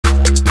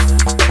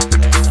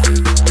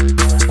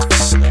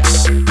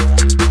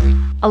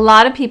A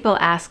lot of people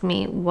ask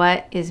me,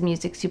 what is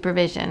music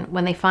supervision,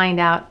 when they find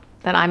out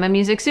that I'm a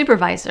music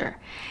supervisor.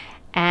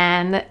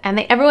 And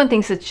everyone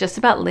thinks it's just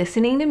about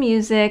listening to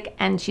music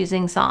and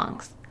choosing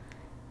songs.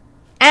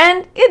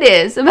 And it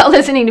is about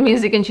listening to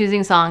music and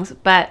choosing songs,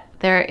 but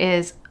there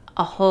is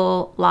a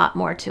whole lot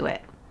more to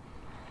it.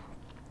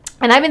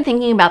 And I've been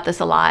thinking about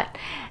this a lot,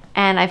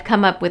 and I've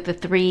come up with the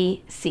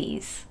 3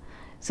 C's.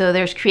 So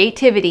there's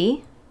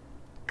creativity,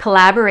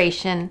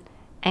 collaboration,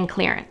 and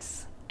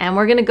clearance. And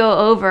we're going to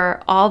go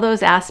over all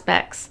those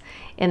aspects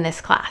in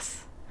this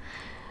class.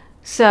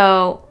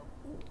 So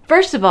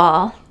first of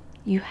all,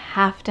 you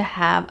have to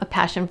have a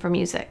passion for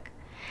music.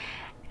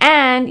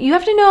 And you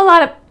have to know a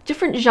lot of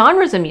different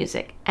genres of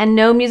music and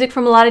know music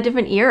from a lot of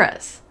different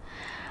eras.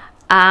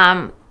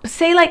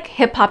 Say like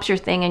hip hop's your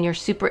thing and you're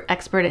super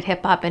expert at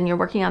hip hop and you're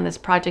working on this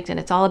project and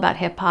it's all about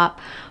hip hop,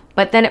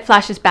 but then it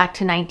flashes back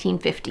to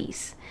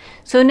 1950s.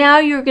 So now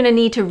you're going to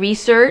need to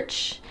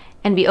research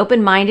and be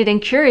open-minded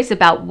and curious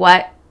about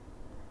what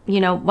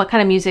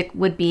kind of music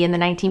would be in the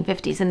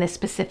 1950s in this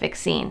specific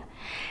scene.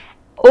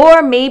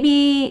 Or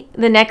maybe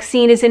the next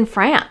scene is in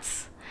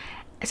France.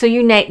 So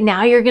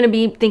now you're going to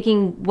be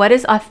thinking, what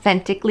is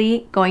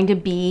authentically going to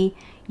be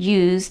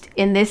used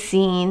in this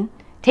scene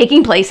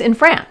taking place in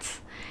France?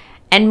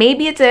 And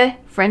maybe it's a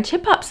French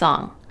hip hop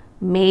song.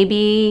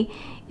 Maybe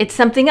it's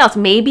something else.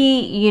 Maybe,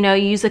 you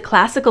use a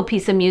classical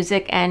piece of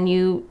music and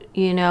you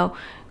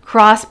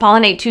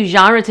cross-pollinate 2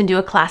 genres and do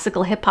a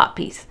classical hip hop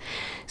piece.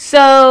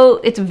 So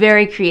it's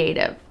very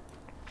creative.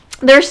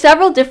 There are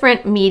several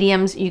different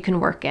mediums you can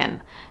work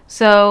in.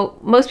 So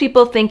most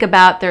people think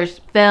about there's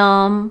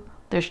film,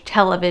 there's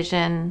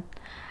television,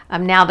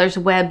 now there's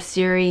web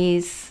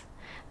series,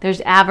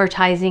 there's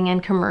advertising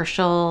and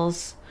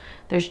commercials,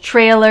 there's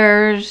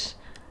trailers,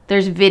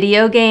 there's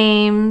video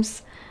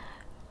games,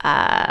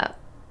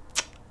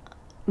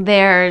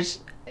 there's,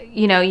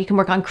 you can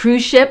work on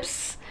cruise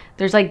ships.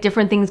 There's like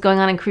different things going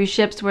on in cruise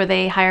ships where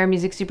they hire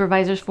music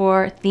supervisors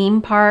for,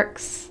 theme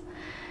parks,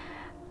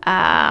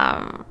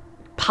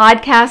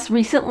 podcasts.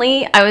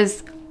 Recently, I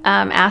was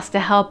asked to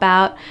help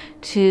out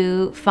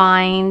to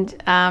find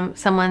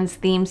someone's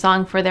theme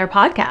song for their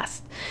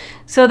podcast.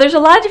 So there's a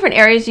lot of different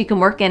areas you can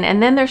work in.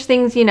 And then there's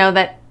things,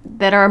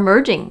 that are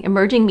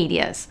emerging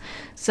medias.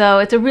 So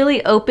it's a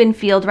really open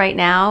field right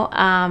now.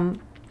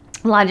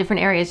 A lot of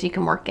different areas you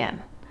can work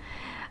in.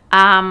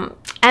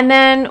 And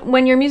then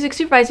when you're music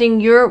supervising,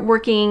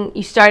 you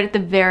start at the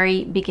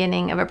very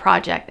beginning of a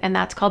project, and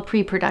that's called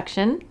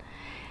pre-production.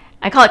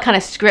 I call it kind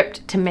of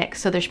script to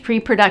mix. So there's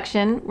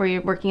pre-production where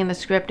you're working in the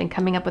script and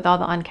coming up with all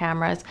the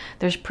on-cameras.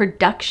 There's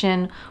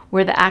production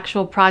where the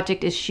actual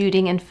project is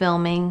shooting and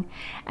filming.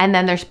 And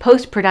then there's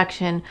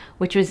post-production,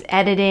 which was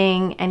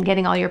editing and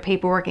getting all your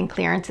paperwork and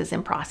clearances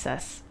in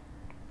process.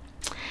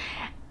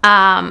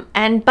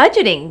 And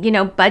budgeting,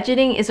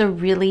 budgeting is a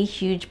really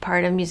huge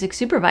part of music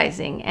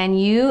supervising.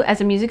 And you as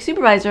a music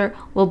supervisor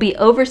will be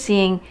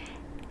overseeing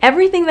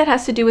everything that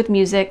has to do with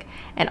music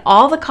and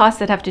all the costs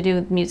that have to do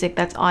with music.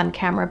 That's on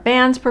camera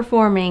bands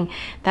performing,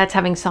 that's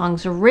having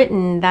songs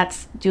written,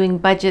 that's doing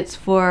budgets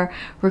for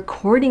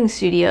recording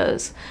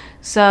studios.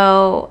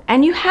 So,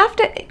 and you have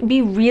to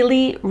be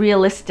really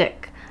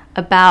realistic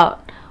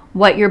about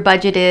what your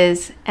budget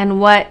is and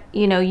what,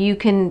 you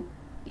can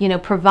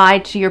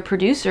provide to your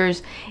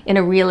producers in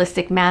a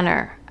realistic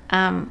manner.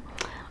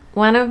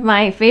 One of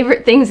my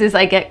favorite things is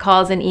I get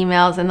calls and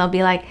emails and they'll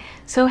be like,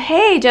 so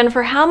hey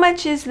Jennifer, how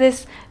much is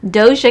this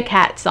Doja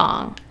Cat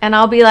song? And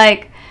I'll be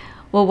like,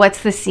 well,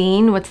 what's the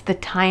scene? What's the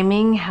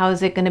timing? How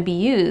is it going to be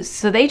used?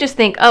 So they just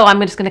think, oh,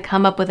 I'm just going to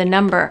come up with a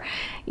number,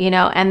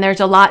 and there's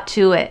a lot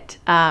to it.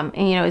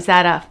 And is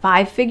that a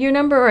 5-figure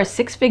number or a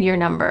 6-figure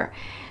number?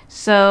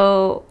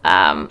 So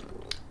a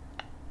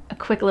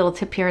quick little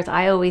tip here is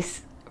I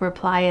always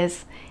reply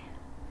as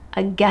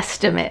a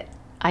guesstimate.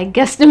 I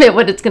guesstimate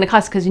what it's going to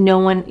cost because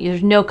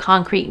there's no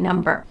concrete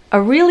number. A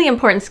really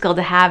important skill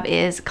to have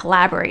is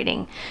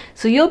collaborating.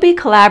 So you'll be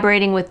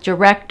collaborating with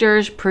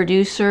directors,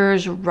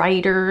 producers,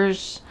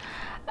 writers,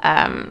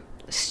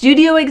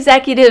 studio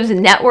executives,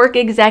 network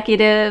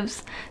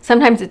executives.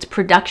 Sometimes it's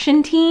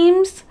production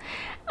teams.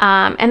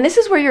 And this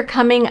is where you're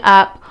coming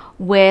up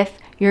with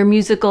your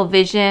musical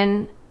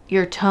vision,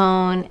 your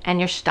tone, and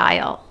your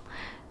style.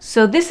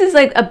 So this is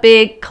like a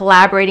big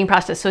collaborating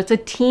process. So it's a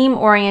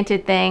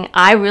team-oriented thing.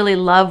 I really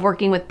love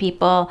working with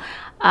people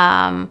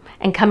and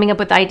coming up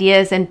with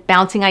ideas and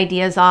bouncing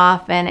ideas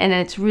off. And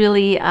it's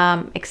really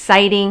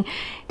exciting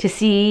to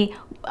see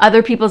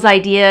other people's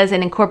ideas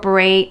and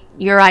incorporate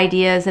your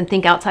ideas and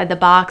think outside the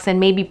box and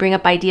maybe bring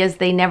up ideas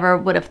they never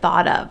would have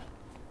thought of.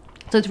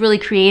 So it's really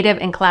creative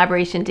and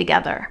collaboration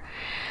together.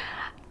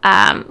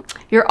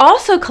 You're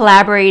also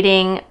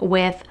collaborating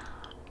with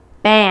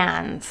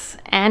bands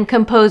and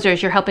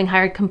composers. You're helping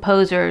hire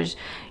composers.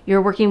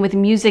 You're working with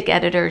music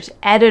editors,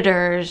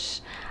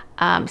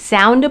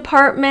 sound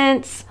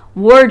departments,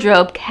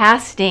 wardrobe,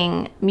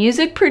 casting,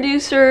 music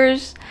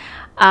producers.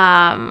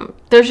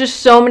 There's just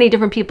so many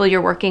different people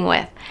you're working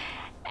with.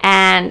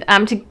 And I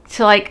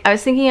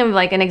was thinking of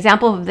like an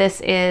example of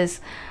this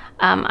is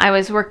I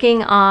was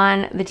working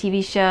on the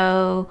TV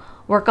show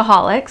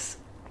Workaholics,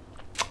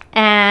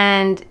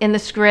 and in the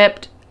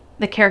script,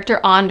 the character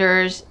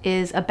Anders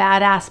is a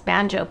badass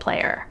banjo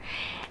player.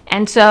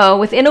 And so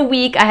within a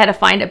week, I had to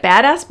find a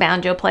badass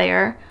banjo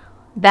player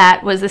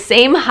that was the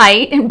same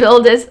height and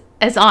build as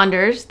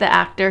Anders, the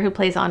actor who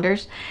plays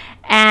Anders,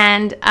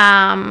 and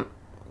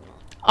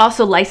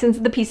also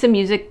licensed the piece of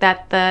music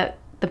that the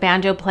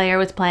banjo player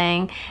was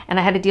playing. And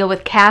I had to deal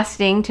with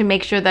casting to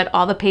make sure that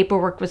all the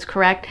paperwork was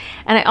correct.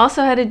 And I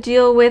also had to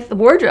deal with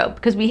wardrobe,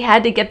 because we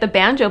had to get the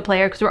banjo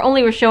player, because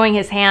we're showing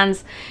his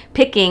hands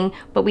picking,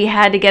 but we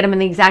had to get him in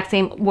the exact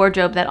same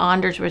wardrobe that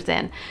Anders was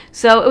in.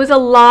 So it was a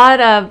lot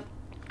of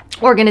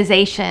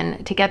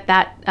organization to get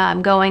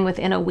that going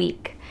within a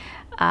week.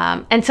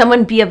 And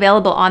someone be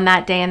available on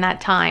that day and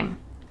that time.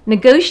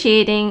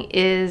 Negotiating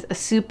is a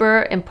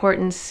super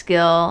important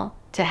skill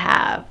to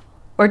have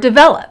or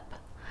develop.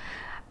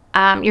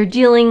 You're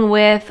dealing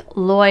with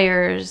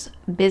lawyers,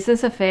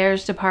 business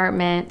affairs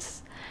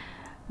departments,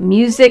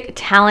 music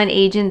talent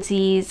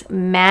agencies,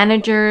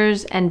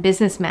 managers, and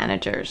business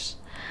managers.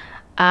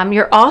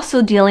 You're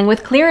also dealing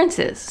with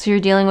clearances. So you're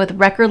dealing with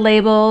record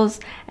labels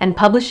and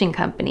publishing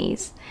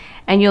companies.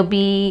 And you'll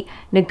be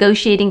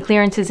negotiating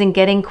clearances and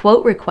getting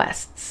quote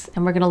requests.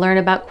 And we're going to learn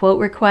about quote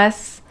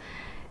requests,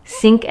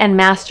 sync and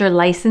master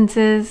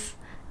licenses,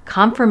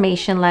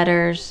 confirmation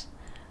letters,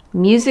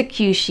 music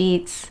cue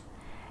sheets,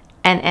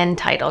 and end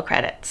title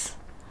credits.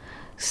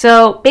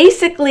 So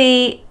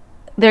basically,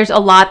 there's a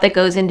lot that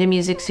goes into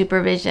music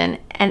supervision,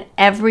 and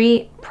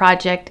every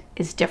project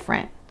is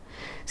different.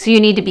 So you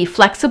need to be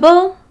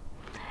flexible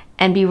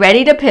and be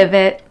ready to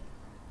pivot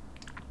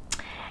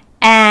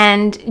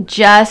and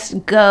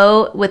just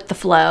go with the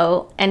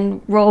flow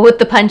and roll with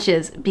the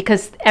punches,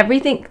 because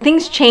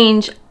things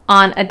change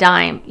on a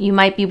dime. You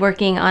might be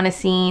working on a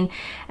scene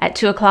at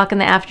 2 o'clock in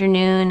the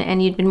afternoon,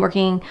 and you've been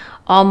working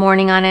all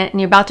morning on it,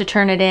 and you're about to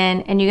turn it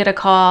in, and you get a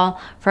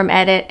call from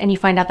edit, and you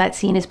find out that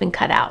scene has been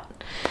cut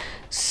out.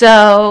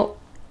 So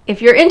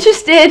if you're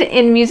interested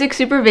in music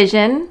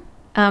supervision,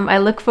 I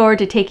look forward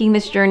to taking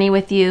this journey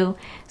with you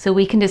so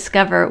we can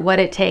discover what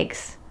it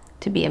takes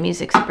to be a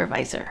music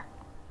supervisor.